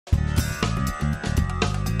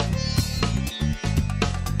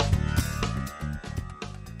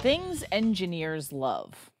Things engineers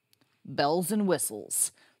love. Bells and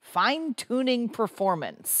whistles, fine-tuning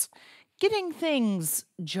performance, getting things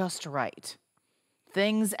just right.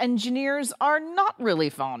 Things engineers are not really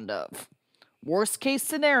fond of. Worst-case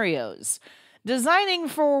scenarios, designing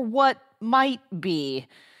for what might be,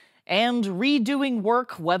 and redoing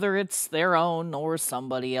work whether it's their own or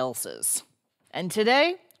somebody else's. And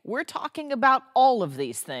today, we're talking about all of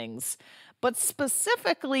these things, but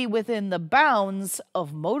specifically within the bounds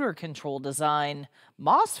of motor control design,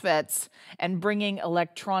 MOSFETs, and bringing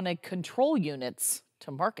electronic control units to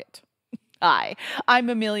market. Hi, I'm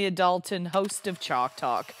Amelia Dalton, host of Chalk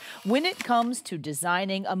Talk. When it comes to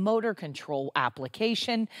designing a motor control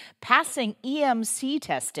application, passing EMC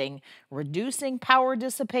testing, reducing power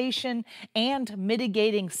dissipation, and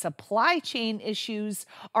mitigating supply chain issues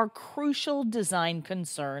are crucial design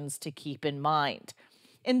concerns to keep in mind.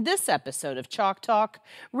 In this episode of Chalk Talk,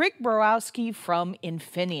 Rick Browarski from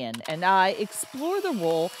Infineon and I explore the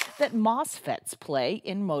role that MOSFETs play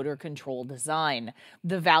in motor control design,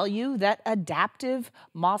 the value that adaptive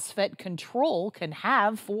MOSFET control can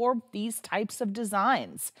have for these types of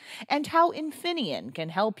designs, and how Infineon can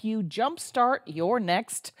help you jumpstart your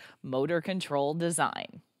next motor control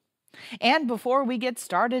design. And before we get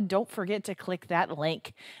started, don't forget to click that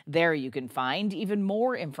link. There you can find even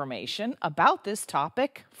more information about this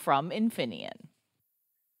topic from Infineon.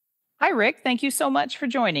 Hi, Rick. Thank you so much for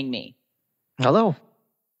joining me. Hello.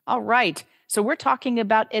 All right. So we're talking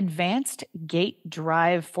about advanced gate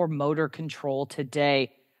drive for motor control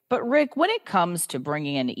today. But Rick, when it comes to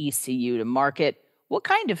bringing an ECU to market, what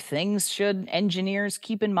kind of things should engineers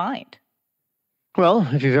keep in mind? Well,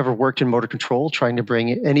 if you've ever worked in motor control trying to bring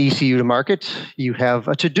an ECU to market, you have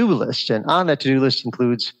a to-do list. And on that to-do list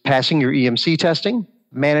includes passing your EMC testing,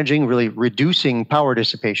 managing, really reducing power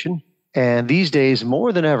dissipation, and these days,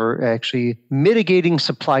 more than ever, actually mitigating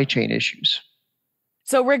supply chain issues.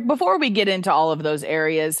 So, Rick, before we get into all of those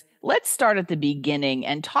areas, let's start at the beginning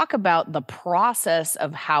and talk about the process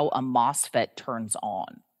of how a MOSFET turns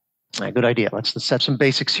on. Good idea. Let's set some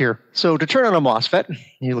basics here. So to turn on a MOSFET,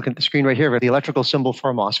 you look at the screen right here, the electrical symbol for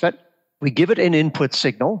a MOSFET. We give it an input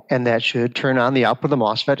signal, and that should turn on the output of the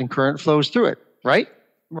MOSFET, and current flows through it, right?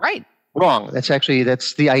 Right. Wrong. That's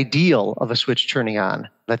the ideal of a switch turning on,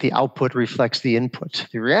 that the output reflects the input.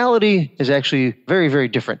 The reality is actually very, very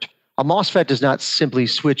different. A MOSFET does not simply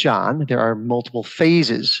switch on. There are multiple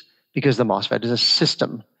phases because the MOSFET is a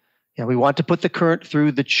system. We want to put the current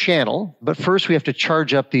through the channel, but first we have to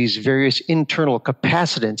charge up these various internal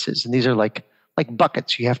capacitances, and these are like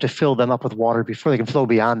buckets. You have to fill them up with water before they can flow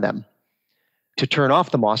beyond them. To turn off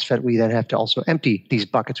the MOSFET, we then have to also empty these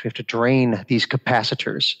buckets. We have to drain these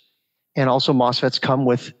capacitors. And also MOSFETs come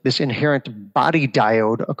with this inherent body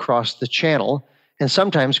diode across the channel, and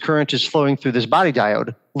sometimes current is flowing through this body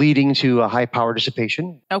diode, leading to a high power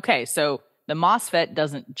dissipation. Okay, so the MOSFET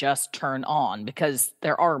doesn't just turn on because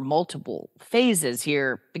there are multiple phases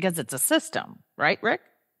here because it's a system, right, Rick?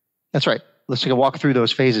 That's right. Let's take a walk through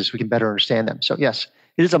those phases so we can better understand them. So yes,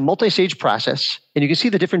 it is a multi-stage process, and you can see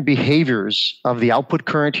the different behaviors of the output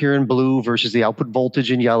current here in blue versus the output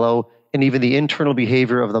voltage in yellow, and even the internal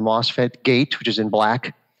behavior of the MOSFET gate, which is in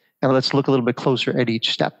black. And let's look a little bit closer at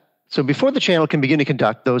each step. So before the channel can begin to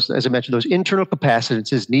conduct, those, as I mentioned, those internal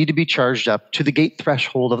capacitances need to be charged up to the gate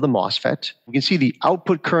threshold of the MOSFET. You can see the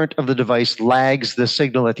output current of the device lags the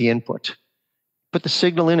signal at the input. Put the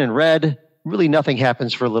signal in red, really nothing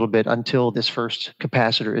happens for a little bit until this first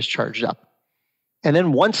capacitor is charged up. And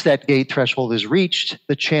then once that gate threshold is reached,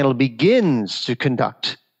 the channel begins to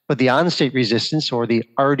conduct. But the on-state resistance, or the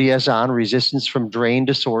RDS on resistance from drain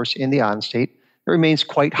to source in the on-state, it remains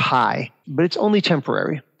quite high, but it's only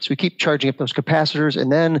temporary. So we keep charging up those capacitors,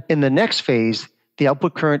 and then in the next phase, the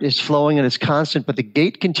output current is flowing and it's constant, but the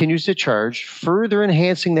gate continues to charge, further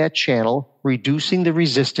enhancing that channel, reducing the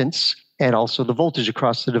resistance, and also the voltage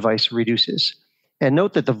across the device reduces. And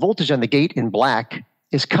note that the voltage on the gate in black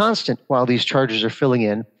is constant while these charges are filling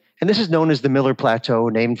in, and this is known as the Miller Plateau,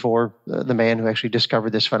 named for the man who actually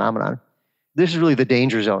discovered this phenomenon. This is really the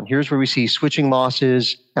danger zone. Here's where we see switching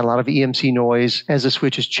losses and a lot of EMC noise as the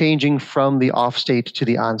switch is changing from the off state to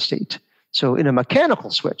the on state. So in a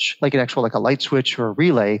mechanical switch, like a light switch or a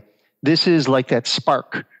relay, this is like that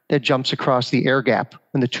spark that jumps across the air gap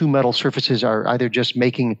when the two metal surfaces are either just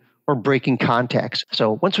making or breaking contacts.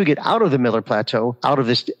 So once we get out of the Miller Plateau, out of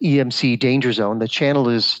this EMC danger zone, the channel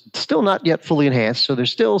is still not yet fully enhanced. So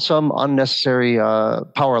there's still some unnecessary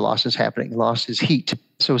power losses happening. Loss is heat.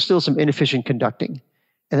 So still some inefficient conducting.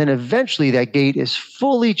 And then eventually that gate is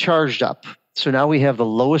fully charged up. So now we have the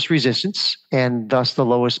lowest resistance and thus the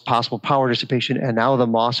lowest possible power dissipation. And now the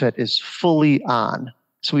MOSFET is fully on.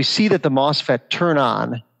 So we see that the MOSFET turn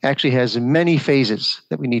on actually has many phases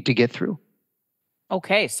that we need to get through.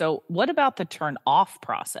 Okay, so what about the turn off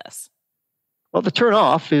process? Well, the turn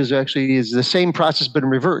off is the same process but in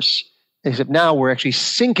reverse, except now we're actually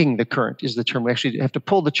sinking the current is the term. We actually have to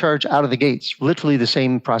pull the charge out of the gates. Literally the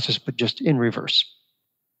same process but just in reverse.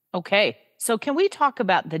 Okay, so can we talk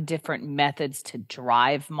about the different methods to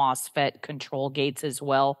drive MOSFET control gates as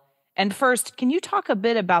well? And first, can you talk a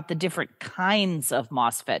bit about the different kinds of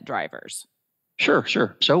MOSFET drivers? Sure.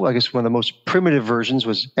 So I guess one of the most primitive versions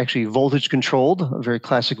was actually voltage controlled, a very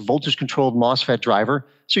classic voltage controlled MOSFET driver.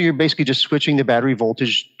 So you're basically just switching the battery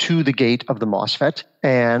voltage to the gate of the MOSFET.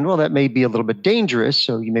 And well, that may be a little bit dangerous.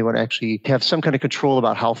 So you may want to actually have some kind of control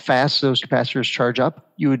about how fast those capacitors charge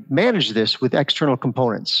up. You would manage this with external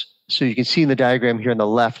components. So you can see in the diagram here on the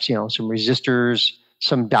left, some resistors,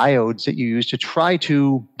 some diodes that you use to try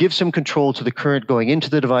to give some control to the current going into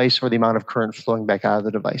the device or the amount of current flowing back out of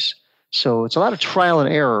the device. So it's a lot of trial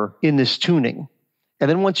and error in this tuning. And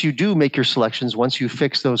then once you do make your selections, once you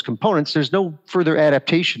fix those components, there's no further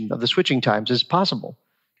adaptation of the switching times as possible.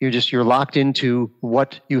 You're locked into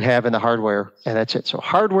what you have in the hardware, and that's it. So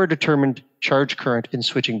hardware determined charge current and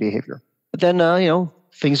switching behavior. But then,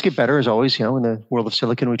 things get better as always. In the world of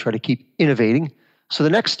silicon, we try to keep innovating. So the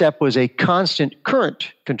next step was a constant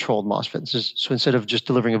current controlled MOSFET. So instead of just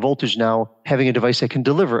delivering a voltage now, having a device that can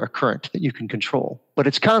deliver a current that you can control. But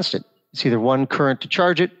it's constant. It's either one current to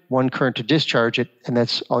charge it, one current to discharge it, and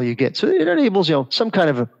that's all you get. So it enables, some kind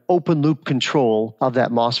of open loop control of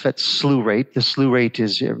that MOSFET slew rate. The slew rate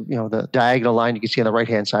is, the diagonal line you can see on the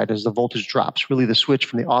right-hand side as the voltage drops, really the switch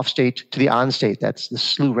from the off state to the on state. That's the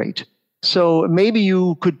slew rate. So maybe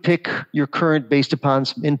you could pick your current based upon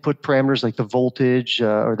some input parameters like the voltage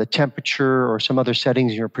or the temperature or some other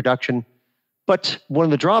settings in your production. But one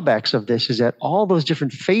of the drawbacks of this is that all those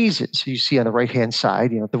different phases you see on the right-hand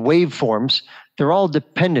side, the waveforms, they're all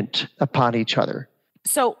dependent upon each other.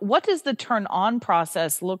 So what does the turn on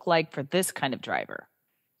process look like for this kind of driver?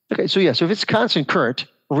 Okay, so if it's constant current,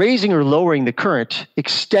 raising or lowering the current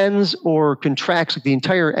extends or contracts the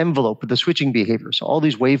entire envelope of the switching behavior. So all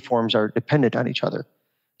these waveforms are dependent on each other.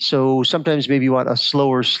 So sometimes maybe you want a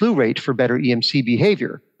slower slew rate for better EMC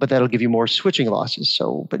behavior, but that'll give you more switching losses.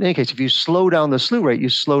 But in any case, if you slow down the slew rate,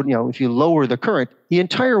 if you lower the current, the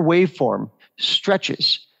entire waveform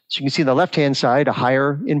stretches. So you can see on the left-hand side, a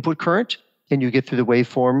higher input current, and you get through the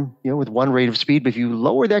waveform, with one rate of speed. But if you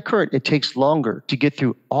lower that current, it takes longer to get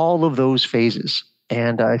through all of those phases.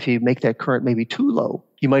 And if you make that current maybe too low,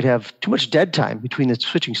 you might have too much dead time between the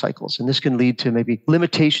switching cycles. And this can lead to maybe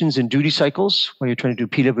limitations in duty cycles. When you're trying to do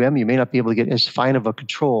PWM, you may not be able to get as fine of a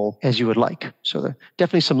control as you would like. So there are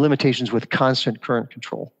definitely some limitations with constant current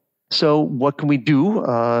control. So what can we do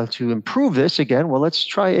to improve this? Again, well, let's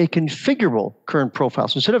try a configurable current profile.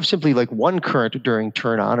 So instead of simply like one current during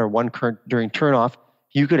turn on or one current during turn off,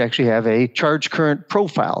 you could actually have a charge current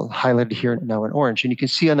profile highlighted here now in orange. And you can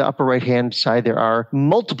see on the upper right-hand side, there are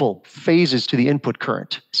multiple phases to the input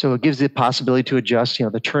current. So it gives the possibility to adjust,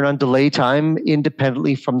 the turn on delay time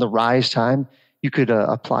independently from the rise time. You could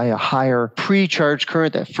apply a higher pre-charge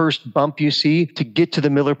current, that first bump you see, to get to the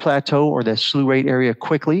Miller plateau or the slew rate area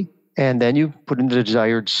quickly. And then you put in the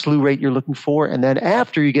desired slew rate you're looking for. And then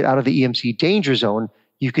after you get out of the EMC danger zone,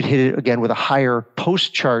 you could hit it again with a higher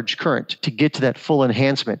post-charge current to get to that full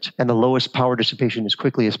enhancement and the lowest power dissipation as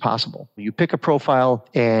quickly as possible. You pick a profile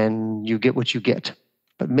and you get what you get.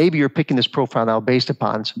 But maybe you're picking this profile now based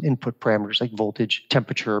upon some input parameters like voltage,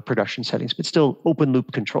 temperature, production settings, but still open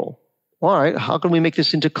loop control. All right, how can we make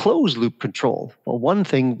this into closed loop control? Well, one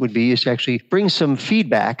thing would be is to actually bring some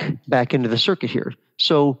feedback back into the circuit here.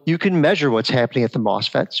 So you can measure what's happening at the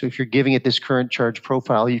MOSFET. So if you're giving it this current charge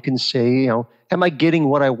profile, you can say, am I getting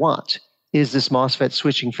what I want? Is this MOSFET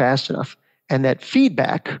switching fast enough? And that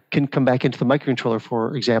feedback can come back into the microcontroller,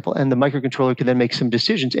 for example, and the microcontroller can then make some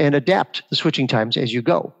decisions and adapt the switching times as you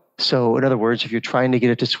go. So in other words, if you're trying to get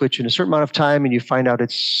it to switch in a certain amount of time and you find out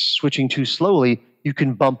it's switching too slowly, you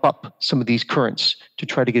can bump up some of these currents to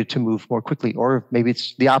try to get it to move more quickly. Or maybe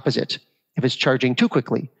it's the opposite. If it's charging too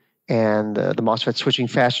quickly and the MOSFET's switching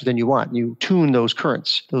faster than you want, you tune those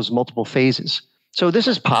currents, those multiple phases. So this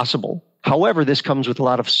is possible. However, this comes with a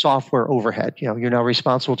lot of software overhead. You're now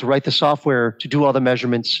responsible to write the software, to do all the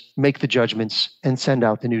measurements, make the judgments, and send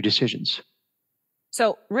out the new decisions.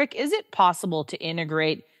 So, Rick, is it possible to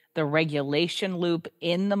integrate the regulation loop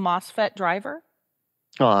in the MOSFET driver?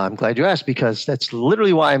 Oh, I'm glad you asked, because that's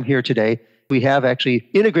literally why I'm here today. We have actually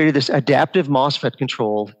integrated this adaptive MOSFET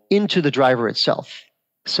control into the driver itself.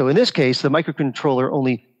 So in this case, the microcontroller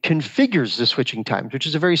only configures the switching times, which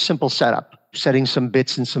is a very simple setup, setting some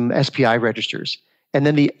bits and some SPI registers. And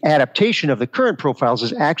then the adaptation of the current profiles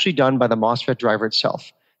is actually done by the MOSFET driver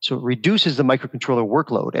itself. So it reduces the microcontroller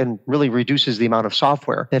workload and really reduces the amount of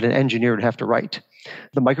software that an engineer would have to write.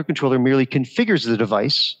 The microcontroller merely configures the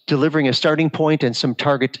device, delivering a starting point and some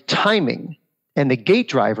target timing. And the gate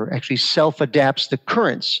driver actually self-adapts the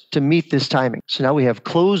currents to meet this timing. So now we have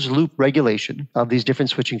closed-loop regulation of these different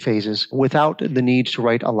switching phases without the need to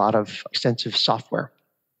write a lot of extensive software.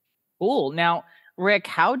 Cool. Now, Rick,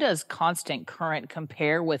 how does constant current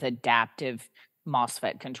compare with adaptive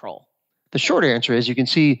MOSFET control? The short answer is you can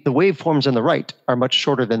see the waveforms on the right are much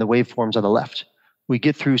shorter than the waveforms on the left. We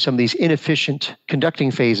get through some of these inefficient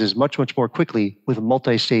conducting phases much, much more quickly with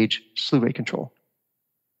multi-stage slew rate control.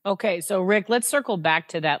 Okay, so Rick, let's circle back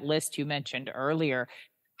to that list you mentioned earlier.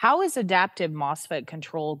 How is adaptive MOSFET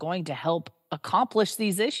control going to help accomplish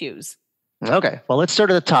these issues? Okay, well, let's start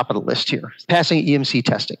at the top of the list here, passing EMC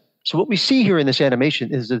testing. So what we see here in this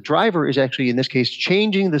animation is the driver is actually, in this case,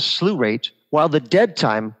 changing the slew rate while the dead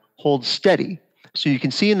time holds steady. So you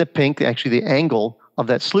can see in the pink, actually the angle of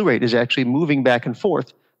that slew rate is actually moving back and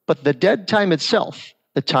forth. But the dead time itself,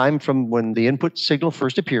 the time from when the input signal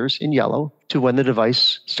first appears in yellow to when the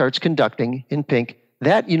device starts conducting in pink,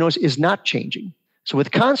 that, you notice, is not changing. So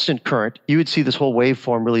with constant current, you would see this whole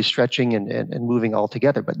waveform really stretching and moving all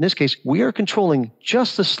together. But in this case, we are controlling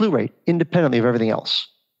just the slew rate independently of everything else.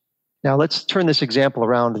 Now let's turn this example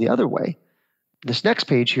around the other way. This next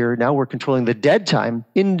page here, now we're controlling the dead time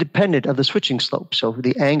independent of the switching slope. So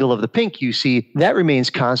the angle of the pink, you see, that remains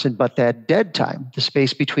constant, but that dead time, the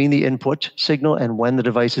space between the input signal and when the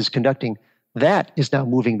device is conducting, that is now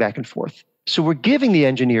moving back and forth. So we're giving the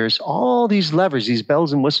engineers all these levers, these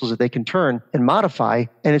bells and whistles that they can turn and modify,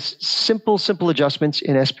 and it's simple adjustments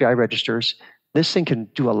in SPI registers. This thing can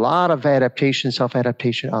do a lot of adaptation,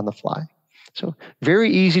 self-adaptation on the fly. So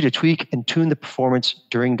very easy to tweak and tune the performance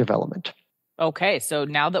during development. Okay, so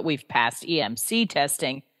now that we've passed EMC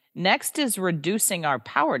testing, next is reducing our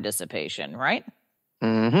power dissipation, right?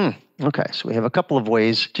 Okay, so we have a couple of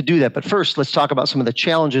ways to do that. But first, let's talk about some of the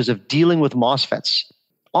challenges of dealing with MOSFETs.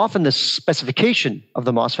 Often the specification of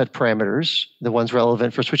the MOSFET parameters, the ones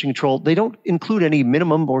relevant for switching control, they don't include any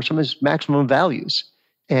minimum or sometimes maximum values.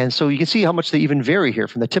 And so you can see how much they even vary here.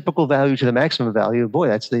 From the typical value to the maximum value, boy,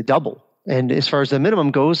 that's the double. And as far as the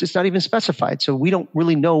minimum goes, it's not even specified. So we don't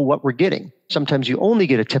really know what we're getting. Sometimes you only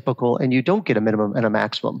get a typical and you don't get a minimum and a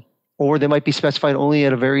maximum. Or they might be specified only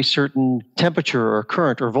at a very certain temperature or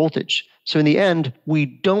current or voltage. So in the end, we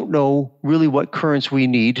don't know really what currents we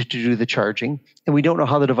need to do the charging, and we don't know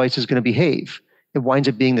how the device is going to behave. It winds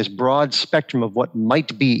up being this broad spectrum of what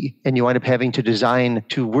might be, and you wind up having to design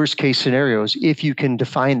to worst case scenarios if you can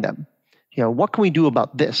define them. What can we do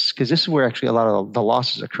about this? Because this is where actually a lot of the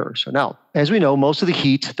losses occur. So now, as we know, most of the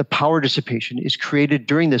heat, the power dissipation, is created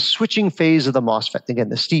during the switching phase of the MOSFET. Again,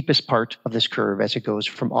 the steepest part of this curve as it goes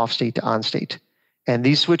from off state to on state. And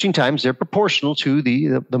these switching times, they're proportional to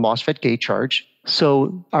the MOSFET gate charge.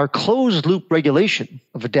 So our closed loop regulation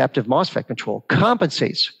of adaptive MOSFET control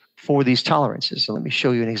compensates for these tolerances. So let me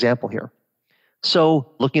show you an example here.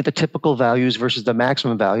 So looking at the typical values versus the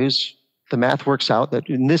maximum values, the math works out that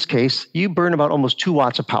in this case, you burn about almost 2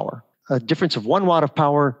 watts of power, a difference of 1 watt of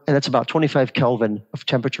power, and that's about 25 Kelvin of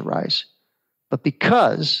temperature rise. But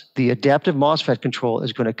because the adaptive MOSFET control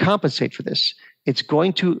is going to compensate for this, it's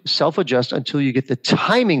going to self-adjust until you get the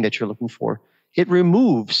timing that you're looking for. It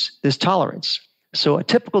removes this tolerance. So a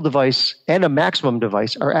typical device and a maximum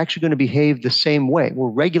device are actually going to behave the same way. We're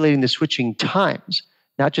regulating the switching times,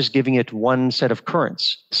 not just giving it one set of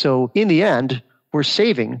currents. So in the end, we're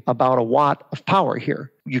saving about 1 watt of power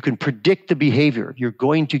here. You can predict the behavior. You're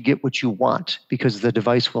going to get what you want because the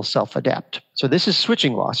device will self-adapt. So this is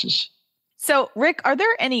switching losses. So, Rick, are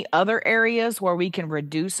there any other areas where we can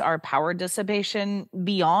reduce our power dissipation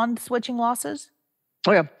beyond switching losses?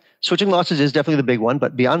 Oh, yeah. Switching losses is definitely the big one,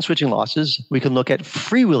 but beyond switching losses, we can look at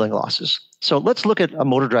freewheeling losses. So let's look at a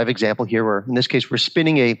motor drive example here where, in this case, we're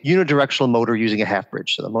spinning a unidirectional motor using a half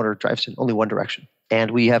bridge. So the motor drives in only one direction.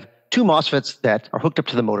 And we have 2 MOSFETs that are hooked up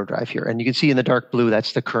to the motor drive here. And you can see in the dark blue,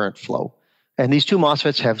 that's the current flow. And these 2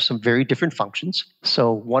 MOSFETs have some very different functions.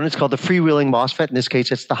 So one is called the freewheeling MOSFET. In this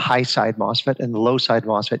case, it's the high side MOSFET. And the low side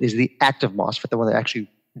MOSFET is the active MOSFET, the one that actually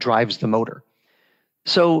drives the motor.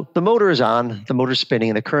 So the motor is on, the motor is spinning,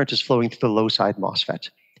 and the current is flowing through the low side MOSFET.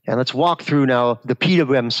 And let's walk through now the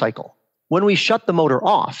PWM cycle. When we shut the motor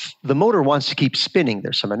off, the motor wants to keep spinning.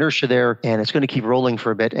 There's some inertia there, and it's going to keep rolling for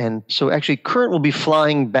a bit. And so actually current will be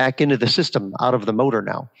flying back into the system out of the motor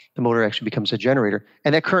now. The motor actually becomes a generator.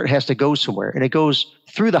 And that current has to go somewhere. And it goes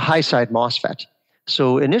through the high side MOSFET.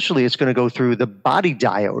 So initially, it's going to go through the body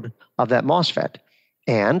diode of that MOSFET.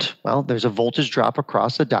 And, well, there's a voltage drop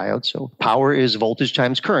across the diode. So power is voltage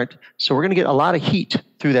times current. So we're going to get a lot of heat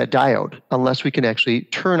through that diode unless we can actually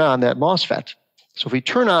turn on that MOSFET. So if we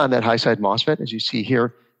turn on that high side MOSFET, as you see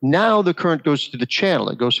here, now the current goes through the channel.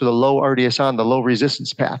 It goes through the low RDS(on), the low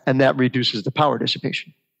resistance path, and that reduces the power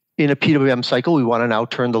dissipation. In a PWM cycle, we want to now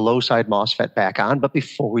turn the low side MOSFET back on. But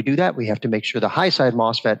before we do that, we have to make sure the high side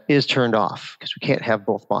MOSFET is turned off because we can't have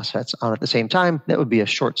both MOSFETs on at the same time. That would be a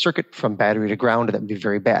short circuit from battery to ground, and that would be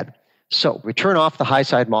very bad. So we turn off the high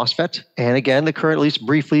side MOSFET. And again, the current at least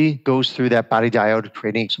briefly goes through that body diode,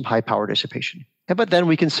 creating some high power dissipation. But then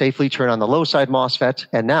we can safely turn on the low side MOSFET.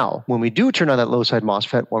 And now, when we do turn on that low side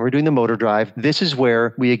MOSFET, when we're doing the motor drive, this is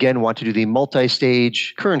where we again want to do the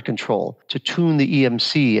multi-stage current control to tune the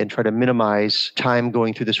EMC and try to minimize time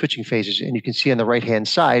going through the switching phases. And you can see on the right-hand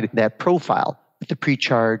side that profile with the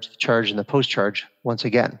pre-charge, the charge, and the post-charge once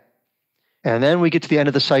again. And then we get to the end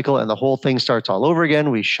of the cycle and the whole thing starts all over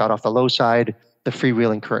again. We shut off the low side, the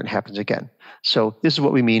freewheeling current happens again. So this is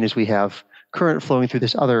what we mean is we have current flowing through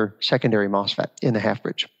this other secondary MOSFET in the half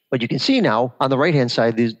bridge. But you can see now on the right-hand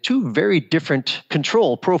side, these two very different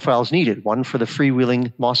control profiles needed, one for the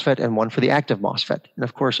freewheeling MOSFET and one for the active MOSFET. And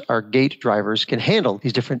of course, our gate drivers can handle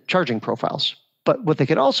these different charging profiles. But what they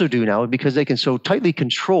can also do now, because they can so tightly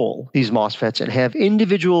control these MOSFETs and have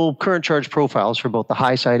individual current charge profiles for both the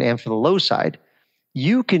high side and for the low side,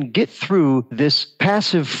 you can get through this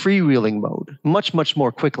passive freewheeling mode much, much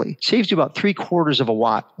more quickly. It saves you about 3/4 of a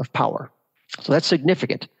watt of power. So that's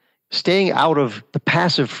significant. Staying out of the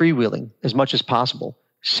passive freewheeling as much as possible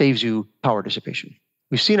saves you power dissipation.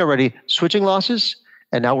 We've seen already switching losses,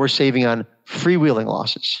 and now we're saving on freewheeling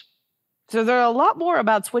losses. So there are a lot more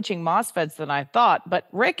about switching MOSFETs than I thought. But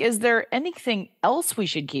Rick, is there anything else we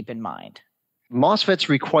should keep in mind? MOSFETs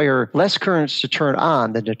require less currents to turn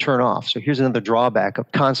on than to turn off. So here's another drawback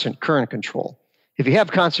of constant current control. If you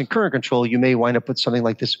have constant current control, you may wind up with something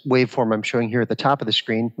like this waveform I'm showing here at the top of the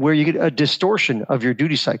screen, where you get a distortion of your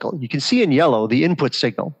duty cycle. You can see in yellow the input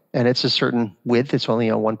signal, and it's a certain width. It's only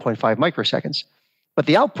 1.5 microseconds. But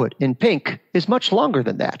the output in pink is much longer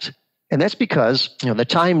than that. And that's because the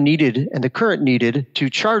time needed and the current needed to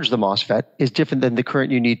charge the MOSFET is different than the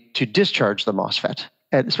current you need to discharge the MOSFET.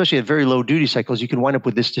 And especially at very low duty cycles, you can wind up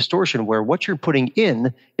with this distortion where what you're putting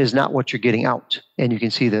in is not what you're getting out. And you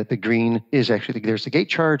can see that the green is actually, there's the gate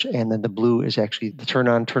charge, and then the blue is actually the turn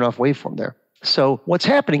on, turn off waveform there. So what's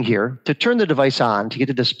happening here, to turn the device on, to get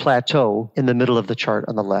to this plateau in the middle of the chart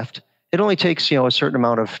on the left, it only takes a certain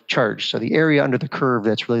amount of charge. So the area under the curve,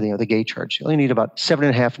 that's really the gate charge. You only need about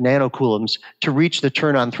 7.5 nanocoulombs to reach the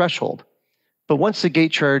turn on threshold. But once the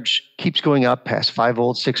gate charge keeps going up past 5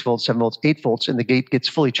 volts, 6 volts, 7 volts, 8 volts, and the gate gets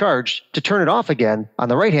fully charged, to turn it off again, on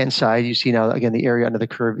the right-hand side, you see now, again, the area under the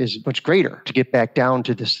curve is much greater to get back down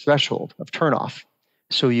to this threshold of turnoff.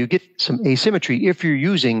 So you get some asymmetry if you're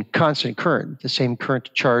using constant current, the same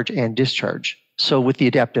current charge and discharge. So with the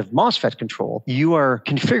adaptive MOSFET control, you are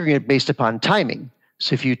configuring it based upon timing.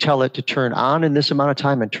 So if you tell it to turn on in this amount of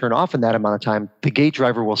time and turn off in that amount of time, the gate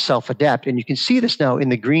driver will self-adapt. And you can see this now in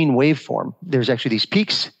the green waveform. There's actually these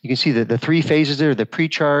peaks. You can see the three phases there, the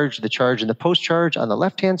pre-charge, the charge, and the post-charge on the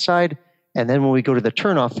left-hand side. And then when we go to the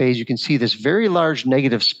turn-off phase, you can see this very large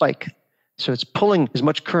negative spike. So it's pulling as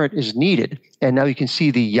much current as needed. And now you can see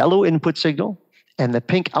the yellow input signal and the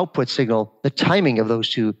pink output signal, the timing of those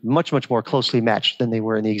two much, much more closely matched than they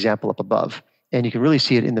were in the example up above. And you can really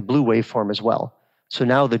see it in the blue waveform as well. So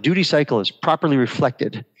now the duty cycle is properly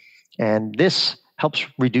reflected, and this helps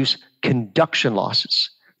reduce conduction losses.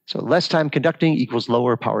 So less time conducting equals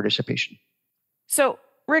lower power dissipation. So,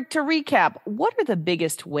 Rick, to recap, what are the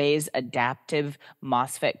biggest ways adaptive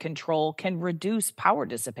MOSFET control can reduce power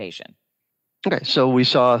dissipation? Okay, so we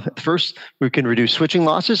saw first we can reduce switching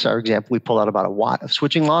losses. Our example, we pull out about 1 watt of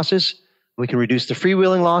switching losses. We can reduce the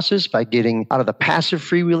freewheeling losses by getting out of the passive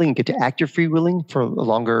freewheeling and get to active freewheeling for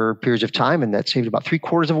longer periods of time, and that saved about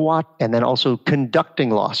 3/4 of a watt. And then also conducting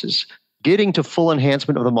losses, getting to full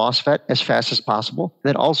enhancement of the MOSFET as fast as possible, and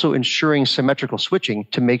then also ensuring symmetrical switching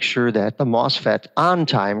to make sure that the MOSFET on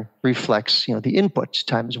time reflects the input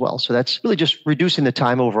time as well. So that's really just reducing the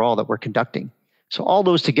time overall that we're conducting. So all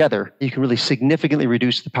those together, you can really significantly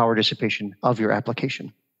reduce the power dissipation of your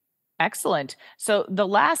application. Excellent. So the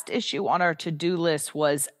last issue on our to-do list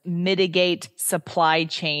was mitigate supply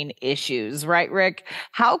chain issues, right, Rick?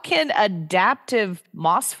 How can adaptive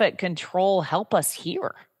MOSFET control help us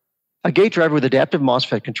here? A gate driver with adaptive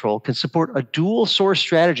MOSFET control can support a dual source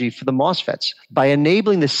strategy for the MOSFETs by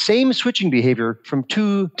enabling the same switching behavior from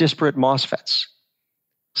two disparate MOSFETs.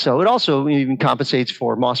 So it also even compensates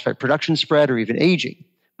for MOSFET production spread or even aging.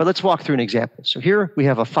 But let's walk through an example. So here we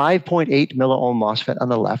have a 5.8 milliohm MOSFET on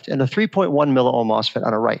the left and a 3.1 milliohm MOSFET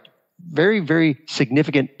on the right. Very, very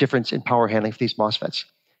significant difference in power handling for these MOSFETs.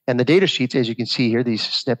 And the data sheets, as you can see here, these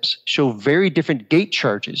snips, show very different gate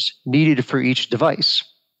charges needed for each device.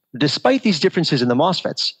 Despite these differences in the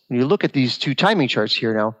MOSFETs, when you look at these two timing charts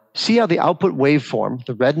here now, see how the output waveform,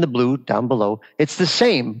 the red and the blue down below, it's the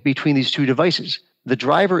same between these two devices. The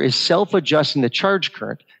driver is self-adjusting the charge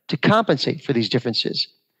current to compensate for these differences.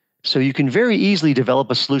 So you can very easily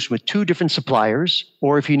develop a solution with two different suppliers,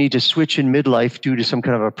 or if you need to switch in midlife due to some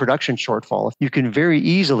kind of a production shortfall, you can very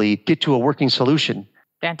easily get to a working solution.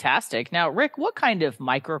 Fantastic. Now, Rick, what kind of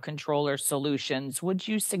microcontroller solutions would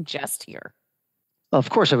you suggest here?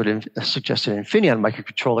 Of course, I would have suggested an Infineon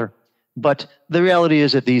microcontroller, but the reality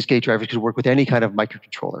is that these gate drivers could work with any kind of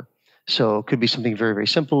microcontroller. So it could be something very, very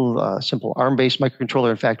simple, simple ARM-based microcontroller.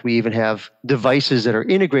 In fact, we even have devices that are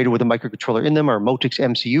integrated with a microcontroller in them, our Motix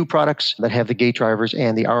MCU products that have the gate drivers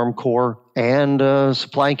and the ARM core and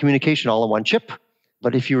supply and communication all in one chip.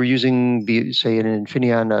 But if you were using, say, an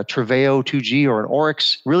Infineon Treveo 2G or an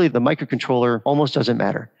Oryx, really the microcontroller almost doesn't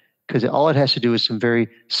matter, because all it has to do is some very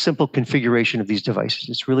simple configuration of these devices.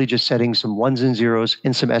 It's really just setting some ones and zeros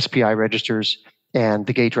in some SPI registers, and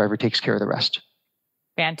the gate driver takes care of the rest.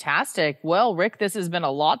 Fantastic. Well, Rick, this has been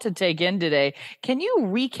a lot to take in today. Can you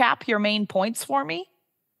recap your main points for me?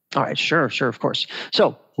 All right, sure, of course.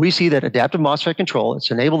 So we see that adaptive MOSFET control,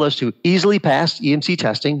 it's enabled us to easily pass EMC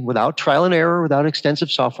testing without trial and error, without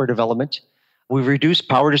extensive software development. We've reduced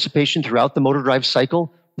power dissipation throughout the motor drive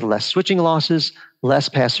cycle with less switching losses, less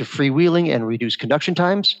passive freewheeling, and reduced conduction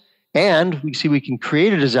times. And we see we can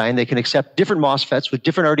create a design that can accept different MOSFETs with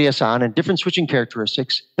different RDS on and different switching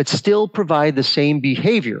characteristics, but still provide the same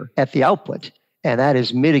behavior at the output, and that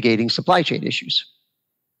is mitigating supply chain issues.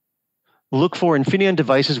 Look for Infineon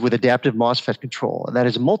devices with adaptive MOSFET control, and that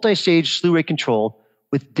is multi-stage slew rate control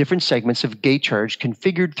with different segments of gate charge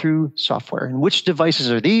configured through software. And which devices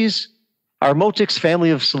are these? Our Motix family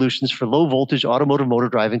of solutions for low voltage automotive motor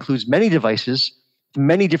drive includes many devices,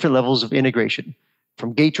 many different levels of integration,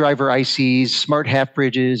 from gate driver ICs, smart half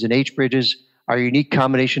bridges, and H bridges, our unique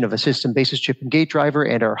combination of a system basis chip and gate driver,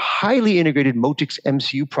 and our highly integrated Motix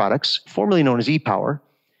MCU products, formerly known as ePower.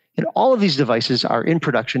 And all of these devices are in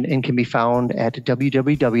production and can be found at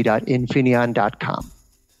www.infineon.com.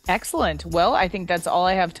 Excellent. Well, I think that's all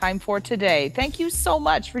I have time for today. Thank you so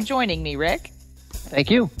much for joining me, Rick. Thank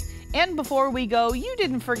you. And before we go, you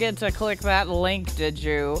didn't forget to click that link, did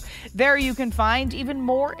you? There you can find even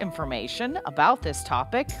more information about this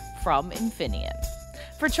topic from Infineon.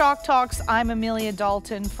 For Chalk Talks, I'm Amelia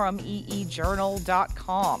Dalton from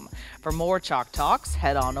eejournal.com. For more Chalk Talks,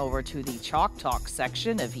 head on over to the Chalk Talks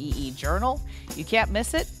section of EE Journal. You can't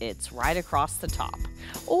miss it, it's right across the top.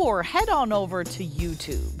 Or head on over to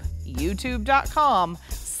YouTube,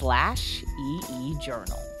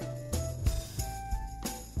 youtube.com/EEJournal.